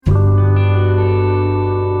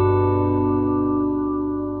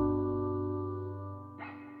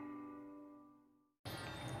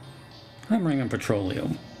I'm Raymond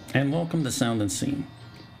Petrolio, and welcome to Sound and Scene.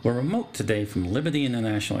 We're remote today from Liberty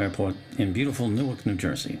International Airport in beautiful Newark, New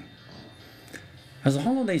Jersey. As the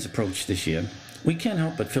holidays approach this year, we can't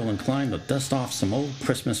help but feel inclined to dust off some old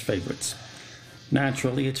Christmas favorites.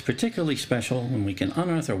 Naturally, it's particularly special when we can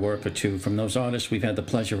unearth a work or two from those artists we've had the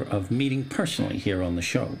pleasure of meeting personally here on the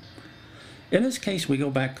show. In this case, we go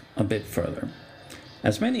back a bit further.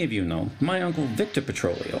 As many of you know, my uncle Victor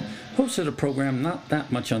Petrolio hosted a program not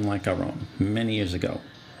that much unlike our own, many years ago.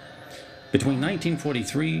 Between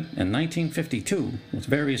 1943 and 1952, with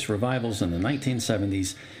various revivals in the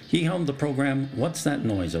 1970s, he helmed the program What's That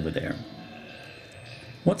Noise Over There?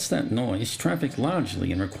 What's That Noise trafficked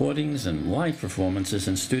largely in recordings and live performances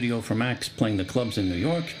in studio from acts playing the clubs in New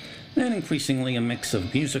York, and increasingly a mix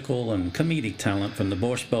of musical and comedic talent from the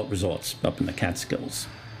Borscht Belt resorts up in the Catskills.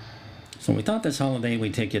 So we thought this holiday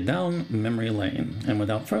we'd take you down memory lane, and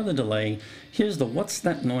without further delay, here's the What's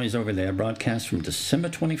That Noise Over There broadcast from December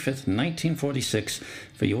 25th, 1946,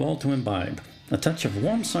 for you all to imbibe. A touch of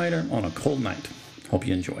warm cider on a cold night. Hope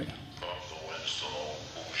you enjoy.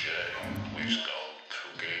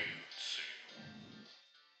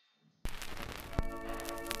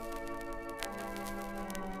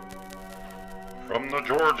 From the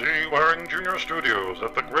George E. Waring Jr. Studios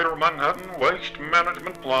at the Greater Manhattan Waste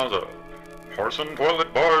Management Plaza, Parson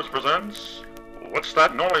Toilet Bars presents What's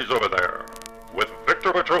That Noise Over There? With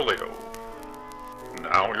Victor Petrolio.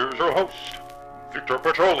 Now here's your host, Victor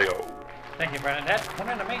Petrolio. Thank you, Bernadette. What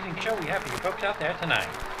an amazing show we have for you folks out there tonight.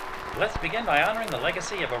 Let's begin by honoring the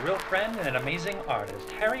legacy of a real friend and an amazing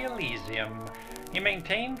artist, Harry Elysium. He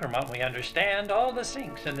maintained, from what we understand, all the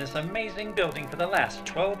sinks in this amazing building for the last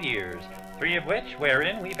 12 years, 3 of which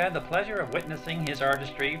wherein we've had the pleasure of witnessing his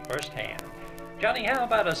artistry firsthand. Johnny, how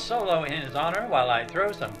about a solo in his honor while I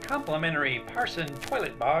throw some complimentary Parson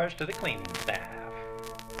toilet bars to the cleaning staff?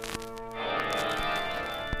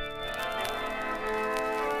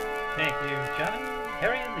 Thank you, Johnny.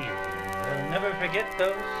 Harry Elysium. We'll never forget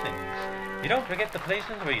those sinks. You don't forget the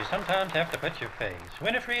places where you sometimes have to put your face.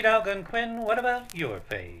 Winifred Algonquin, what about your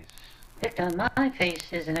face? Victor, my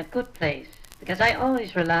face is in a good place, because I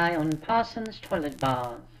always rely on Parsons toilet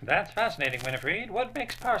bars. That's fascinating, Winifred. What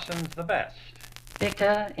makes Parsons the best?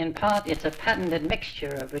 Victor, in part it's a patented mixture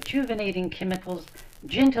of rejuvenating chemicals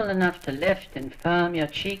gentle enough to lift and firm your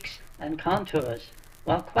cheeks and contours,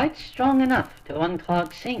 while quite strong enough to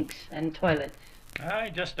unclog sinks and toilets.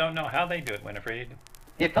 I just don't know how they do it, Winifred.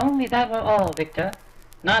 If only that were all, Victor.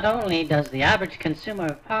 Not only does the average consumer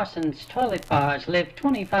of Parsons toilet bars live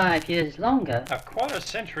 25 years longer. A quarter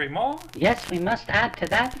century more? Yes, we must add to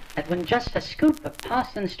that when just a scoop of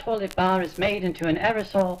Parsons toilet bar is made into an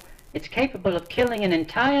aerosol, it's capable of killing an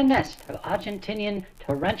entire nest of Argentinian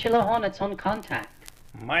tarantula hornets on contact.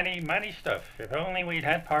 Mighty, mighty stuff. If only we'd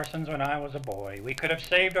had Parsons when I was a boy, we could have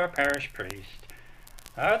saved our parish priest.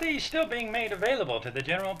 Are these still being made available to the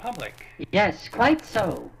general public? Yes, quite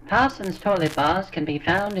so. Parsons toilet bars can be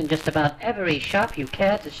found in just about every shop you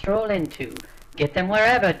care to stroll into. Get them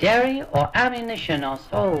wherever dairy or ammunition are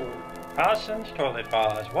sold. Parsons toilet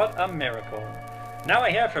bars, what a miracle. Now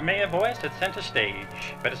I hear from Mayor Voice at center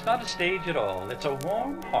stage, but it's not a stage at all. It's a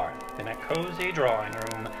warm hearth in a cozy drawing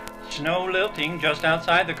room, snow lilting just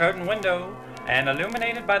outside the curtain window, and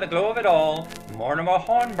illuminated by the glow of it all, Mortimer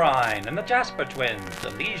Hornbrine and the Jasper twins,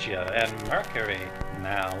 Elysia and Mercury.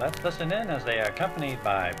 Now let's listen in as they are accompanied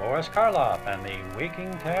by Boris Karloff and the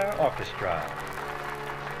Waking Terror Orchestra.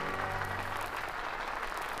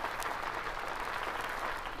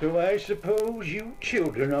 So I suppose you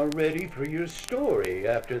children are ready for your story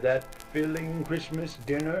after that filling Christmas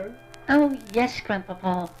dinner? Oh, yes,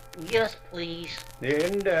 Grandpapa. Yes, please.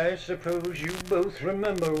 And I suppose you both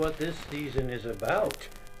remember what this season is about,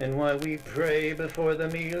 and why we pray before the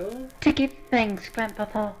meal? To give thanks,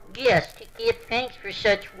 Grandpapa. Yes, to give thanks for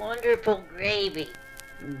such wonderful gravy.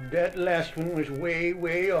 That last one was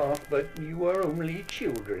way off, but you are only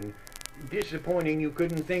children. Disappointing you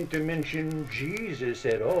couldn't think to mention Jesus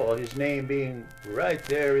at all, his name being right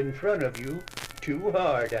there in front of you. Too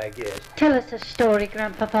hard, I guess. Tell us a story,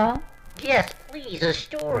 Grandpapa. Yes, please, a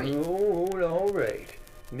story. Oh, all right.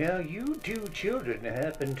 Now, you two children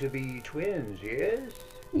happen to be twins, yes?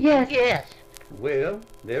 Yes. Yes. Well,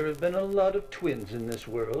 there have been a lot of twins in this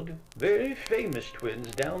world. Very famous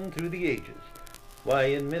twins down through the ages. Why,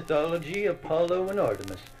 in mythology, Apollo and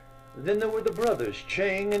Artemis. Then there were the brothers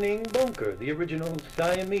Chang and Ing Bunker, the original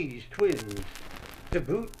Siamese twins. To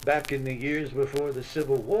boot, back in the years before the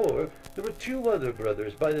Civil War, there were 2 other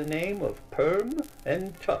brothers by the name of Perm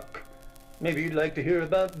and Tuck. Maybe you'd like to hear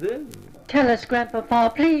about them. Tell us,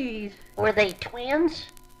 Grandpapa, please. Were they twins?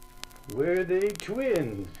 Were they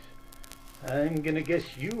twins? I'm gonna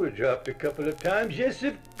guess you were dropped a couple of times. Yes,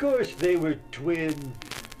 of course they were twins.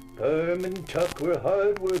 Perm and Tuck were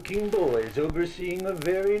hard-working boys overseeing a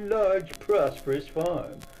very large, prosperous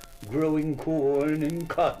farm, growing corn and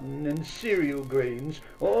cotton and cereal grains,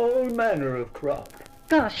 all manner of crop.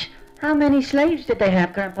 Gosh, how many slaves did they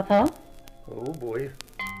have, Grandpapa? Oh, boy.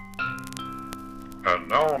 And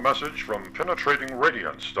now a message from Penetrating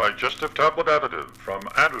Radiance Digestive Tablet Additive from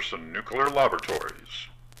Anderson Nuclear Laboratories.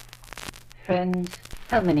 Friends,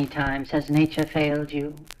 how many times has nature failed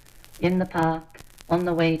you? In the park, on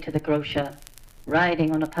the way to the grocer,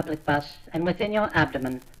 riding on a public bus, and within your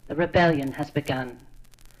abdomen, the rebellion has begun.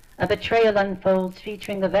 A betrayal unfolds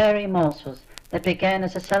featuring the very morsels that began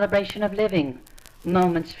as a celebration of living,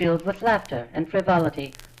 moments filled with laughter and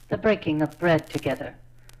frivolity, the breaking of bread together.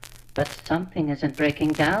 But something isn't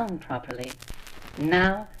breaking down properly.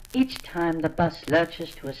 Now, each time the bus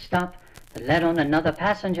lurches to a stop to let on another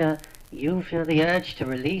passenger, you feel the urge to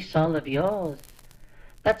release all of yours.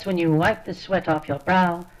 That's when you wipe the sweat off your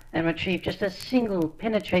brow and retrieve just a single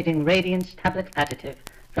penetrating radiance tablet additive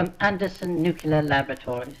from Anderson Nuclear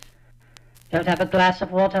Laboratories. Don't have a glass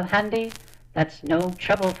of water handy? That's no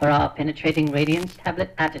trouble for our penetrating radiance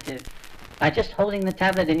tablet additive. By just holding the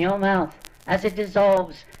tablet in your mouth, as it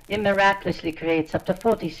dissolves, it miraculously creates up to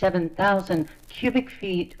 47,000 cubic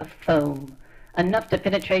feet of foam, enough to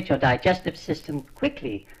penetrate your digestive system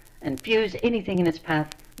quickly and fuse anything in its path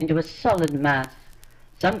into a solid mass.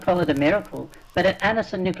 Some call it a miracle, but at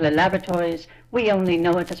Anderson Nuclear Laboratories, we only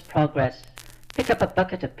know it as progress. Pick up a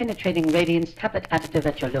bucket of penetrating radiance tablet additive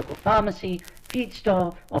at your local pharmacy, feed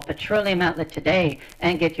store, or petroleum outlet today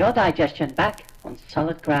and get your digestion back on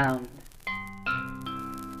solid ground.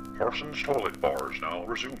 Parsons Toilet Bars now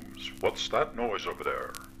resumes. What's that noise over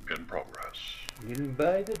there? In progress. And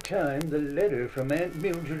by the time the letter from Aunt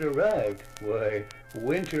Mildred arrived, why,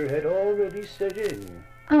 winter had already set in.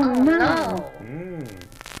 Oh, no!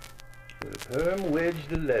 Well, Perm wedged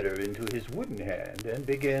the letter into his wooden hand and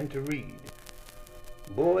began to read.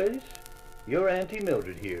 Boys, your Auntie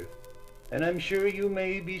Mildred here, and I'm sure you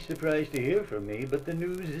may be surprised to hear from me, but the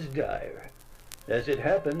news is dire. As it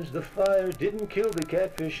happens, the fire didn't kill the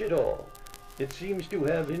catfish at all. It seems to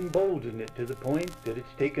have emboldened it to the point that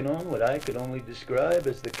it's taken on what I could only describe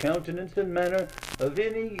as the countenance and manner of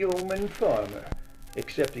any yeoman farmer,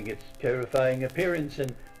 excepting its terrifying appearance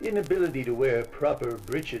and inability to wear proper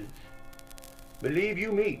breeches. Believe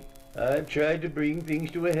you me, I've tried to bring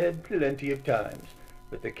things to a head plenty of times,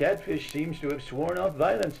 but the catfish seems to have sworn off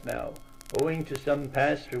violence now, owing to some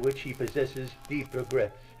past for which he possesses deep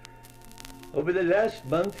regrets. Over the last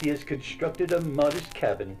month he has constructed a modest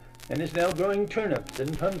cabin and is now growing turnips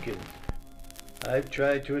and pumpkins. I've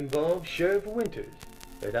tried to involve Sheriff Winters,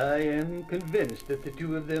 but I am convinced that the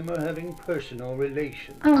two of them are having personal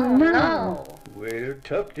relations. Oh, no! Well,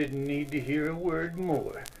 Tuck didn't need to hear a word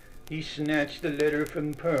more. He snatched the letter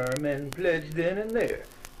from Perm and pledged then and there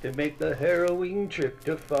to make the harrowing trip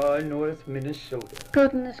to far north Minnesota.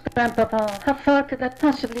 Goodness, Grandpapa, how far could that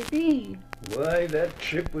possibly be? Why, that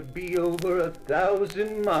trip would be over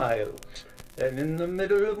 1,000 miles, and in the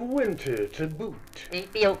middle of winter to boot.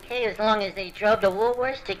 They'd be okay as long as they drove to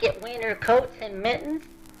Woolworths to get winter coats and mittens.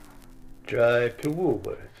 Drive to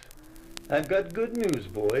Woolworth. I've got good news,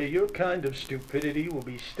 boy. Your kind of stupidity will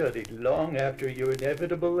be studied long after your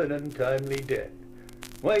inevitable and untimely death.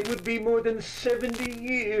 Why, it would be more than 70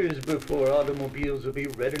 years before automobiles will be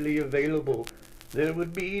readily available. There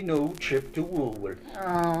would be no trip to Woolworth.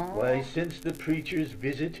 Oh. Why, since the preacher's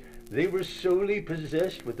visit, they were solely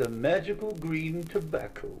possessed with a magical green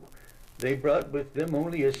tobacco. They brought with them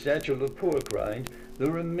only a satchel of pork rind.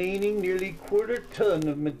 The remaining nearly quarter-ton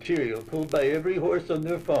of material pulled by every horse on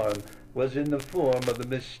their farm was in the form of the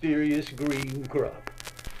mysterious green crop.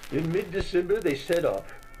 In mid-December they set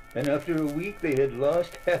off, and after a week they had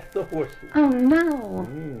lost half the horses. Oh, no!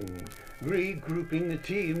 Regrouping the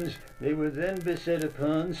teams, they were then beset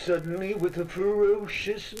upon suddenly with a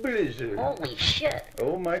ferocious blizzard. Holy shit.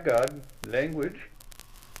 Oh my God, language.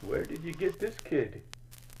 Where did you get this kid?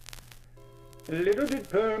 Little did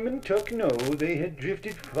Perm and Tuck know they had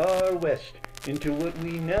drifted far west into what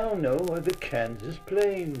we now know are the Kansas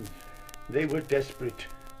Plains. They were desperate.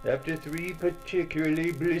 After 3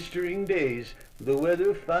 particularly blistering days, the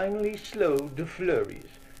weather finally slowed to flurries.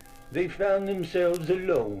 They found themselves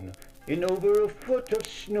alone in over a foot of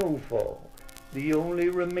snowfall. The only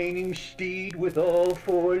remaining steed with all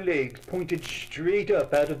 4 legs pointed straight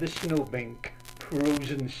up out of the snowbank,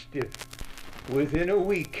 frozen stiff. Within a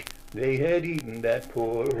week, they had eaten that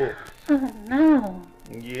poor horse. Oh, no!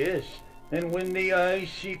 Yes, and when the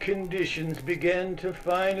icy conditions began to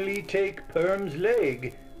finally take Perm's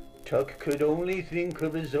leg, Tuck could only think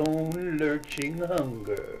of his own lurching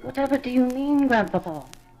hunger. Whatever do you mean, Grandpapa?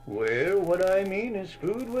 Well, what I mean is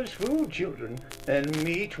food was food, children, and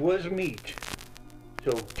meat was meat.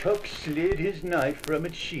 So Tuck slid his knife from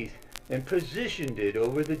its sheath and positioned it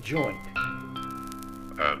over the joint.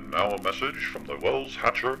 And now a message from the Wells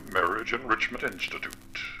Hatcher Marriage Enrichment Institute.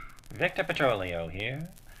 Victor Petrolio here.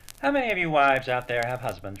 How many of you wives out there have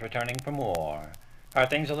husbands returning from war? Are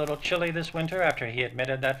things a little chilly this winter after he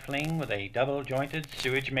admitted that fling with a double-jointed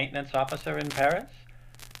sewage maintenance officer in Paris?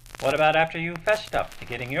 What about after you fessed up to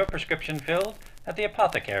getting your prescription filled at the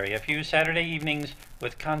apothecary a few Saturday evenings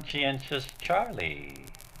with conscientious Charlie?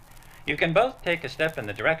 You can both take a step in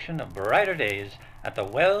the direction of brighter days at the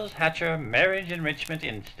Wells Hatcher Marriage Enrichment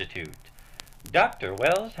Institute. Dr.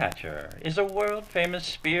 Wells Hatcher is a world-famous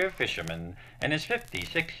spear fisherman, and his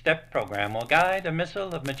 56-step program will guide a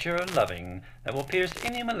missile of mature loving that will pierce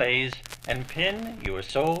any malaise and pin your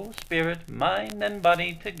soul, spirit, mind, and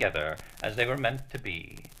body together as they were meant to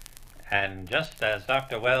be. And just as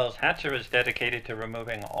Dr. Wells Hatcher is dedicated to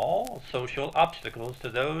removing all social obstacles to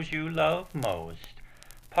those you love most,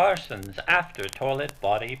 Parsons After Toilet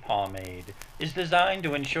Body Pomade is designed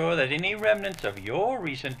to ensure that any remnants of your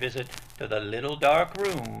recent visit to the little dark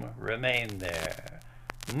room remain there.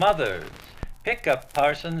 Mothers, pick up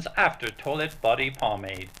Parsons After Toilet Body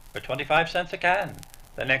Pomade for 25 cents a can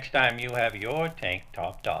the next time you have your tank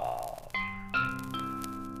topped off.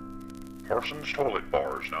 Parsons Toilet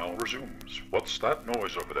Bars now resumes. What's that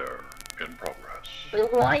noise over there? In progress.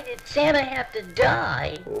 But why did Santa have to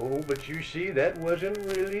die? Oh, but you see, that wasn't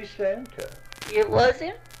really Santa. It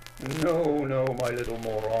wasn't? No, my little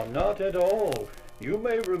moron, not at all. You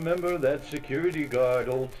may remember that security guard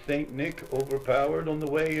old St. Nick overpowered on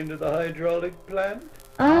the way into the hydraulic plant?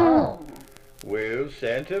 Oh. Well,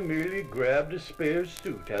 Santa merely grabbed a spare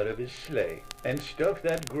suit out of his sleigh and stuffed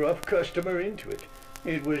that gruff customer into it.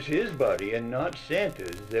 It was his body and not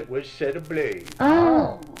Santa's that was set ablaze.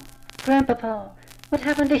 Oh. Grandpapa, what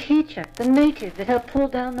happened to Heechuk, the native that helped pull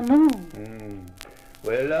down the moon?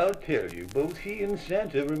 Well, I'll tell you, both he and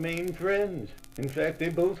Santa remain friends. In fact, they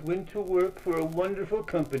both went to work for a wonderful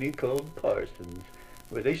company called Parsons,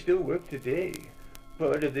 where they still work today.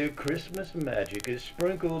 Part of their Christmas magic is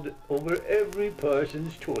sprinkled over every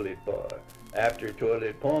Parsons toilet bar, after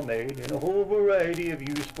toilet pomade, and a whole variety of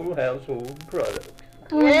useful household products.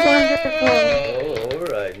 Oh, wonderful. Oh, all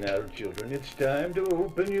right now, children, it's time to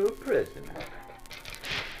open your presents.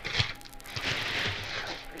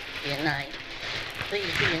 Be nice.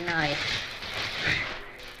 Please be nice.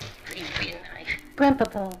 Please be nice.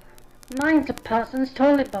 Grandpapa, mine's a Parsons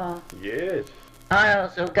toilet bar. Yes, I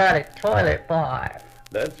also got a toilet bar.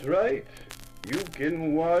 that's right. You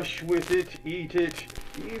can wash with it, eat it,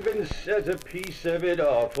 even set a piece of it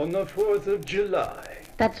off on the 4th of July.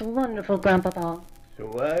 That's wonderful, Grandpapa.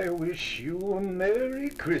 So I wish you a Merry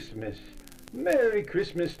Christmas. Merry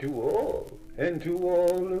Christmas to all, and to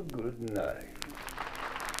all a good night.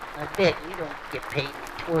 I bet you don't get paid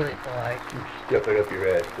for toilet bars. Stuff it up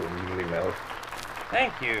your ass, little mealy mouth.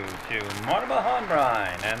 Thank you to Mortimer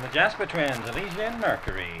Hornbrine and the Jasper twins, Alicia and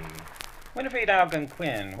Mercury. Winifred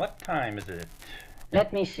Algonquin, what time is it?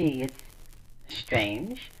 Let me see. It's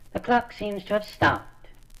strange. The clock seems to have stopped.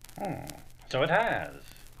 So it has.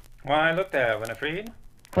 Why, look there, Winifred.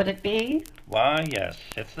 Could it be? Why, yes,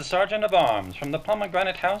 it's the Sergeant of Arms from the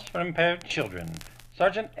Pomegranate House for Impaired Children,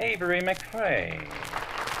 Sergeant Avery McFray.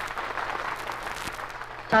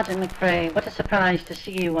 Sergeant McFray, what a surprise to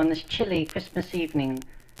see you on this chilly Christmas evening.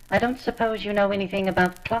 I don't suppose you know anything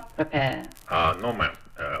about clock repair. No, ma'am.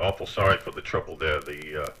 Awful sorry for the trouble there.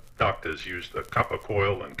 The doctors used a copper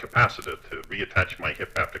coil and capacitor to reattach my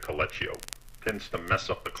hip after Colecchio. Tends to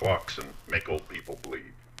mess up the clocks and make old people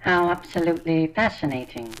bleed. How absolutely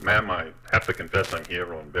fascinating. Ma'am, I have to confess I'm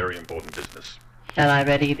here on very important business. Shall I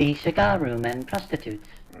ready the cigar room and prostitutes?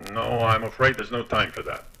 No, I'm afraid there's no time for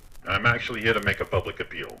that. I'm actually here to make a public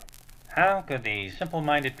appeal. How could the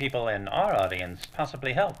simple-minded people in our audience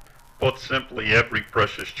possibly help? Put simply, every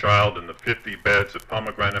precious child in the 50 beds at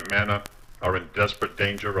Pomegranate Manor are in desperate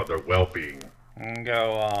danger of their well-being.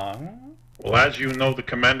 Go on. Well, as you know, the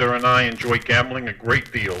commander and I enjoy gambling a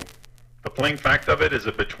great deal. The plain fact of it is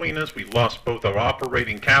that between us, we lost both our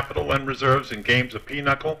operating capital and reserves in games of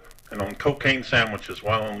pinochle and on cocaine sandwiches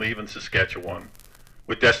while on leave in Saskatchewan.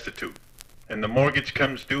 We're destitute, and the mortgage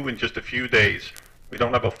comes due in just a few days. We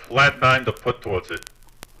don't have a flat dime to put towards it.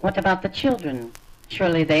 What about the children?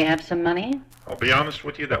 Surely they have some money? I'll be honest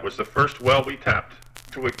with you, that was the first well we tapped.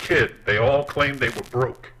 To a kid, they all claimed they were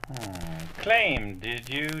broke. Claimed. Did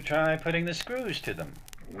you try putting the screws to them?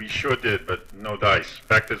 We sure did, but no dice.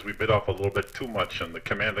 Fact is, we bit off a little bit too much, and the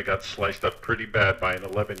commander got sliced up pretty bad by an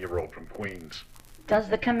 11-year-old from Queens. Does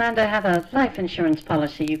the commander have a life insurance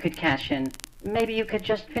policy you could cash in? Maybe you could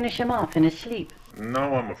just finish him off in his sleep.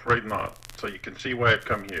 No, I'm afraid not. So you can see why I've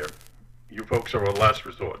come here. You folks are a last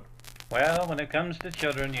resort. Well, when it comes to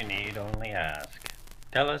children, you need only ask.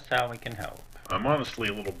 Tell us how we can help. I'm honestly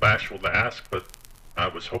a little bashful to ask, but I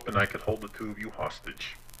was hoping I could hold the two of you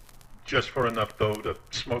hostage. Just for enough, though, to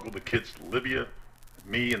smuggle the kids to Libya.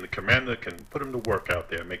 Me and the commander can put them to work out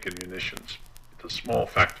there making munitions. It's a small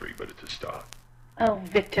factory, but it's a start. Oh,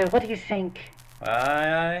 Victor, what do you think?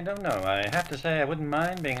 I don't know. I have to say I wouldn't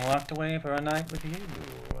mind being locked away for a night with you.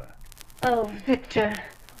 Oh, Victor.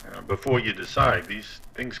 Before you decide, these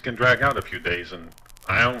things can drag out a few days, and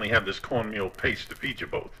I only have this cornmeal paste to feed you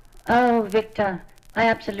both. Oh, Victor, I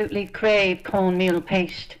absolutely crave cornmeal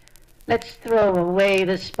paste. Let's throw away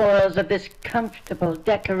the spoils of this comfortable,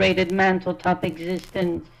 decorated manteltop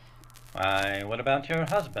existence. Why, what about your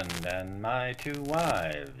husband and my 2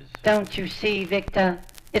 wives? Don't you see, Victor?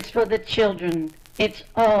 It's for the children. It's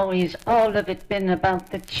always, all of it been about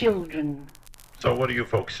the children. So what do you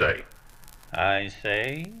folks say? I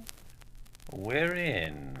say, we're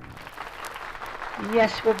in.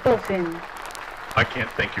 Yes, we're both in. I can't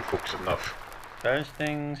thank you folks enough. First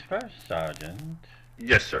things first, Sergeant.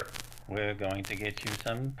 Yes, sir. We're going to get you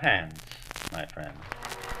some pants, my friend.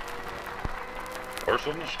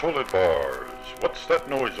 Parsons Toilet Bars. What's That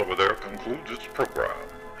Noise Over There concludes its program.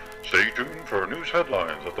 Stay tuned for news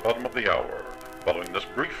headlines at the bottom of the hour, following this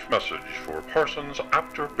brief message for Parsons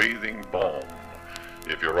After Bathing Balm.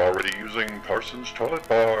 If you're already using Parsons Toilet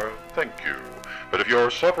Bar, thank you. But if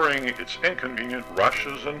you're suffering its inconvenient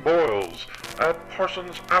rashes and boils, add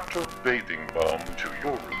Parsons After Bathing Balm to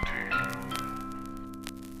your routine.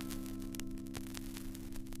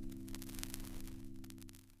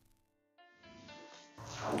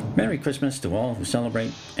 Merry Christmas to all who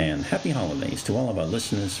celebrate, and Happy Holidays to all of our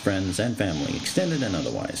listeners, friends, and family, extended and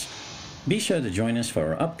otherwise. Be sure to join us for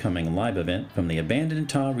our upcoming live event from the abandoned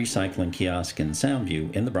tar recycling kiosk in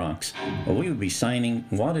Soundview in the Bronx, where we will be signing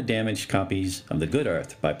water-damaged copies of The Good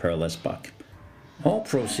Earth by Pearl S. Buck. All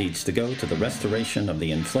proceeds to go to the restoration of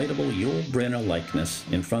the inflatable Yul Brynner likeness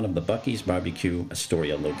in front of the Bucky's Barbecue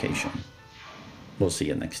Astoria location. We'll see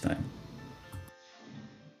you next time.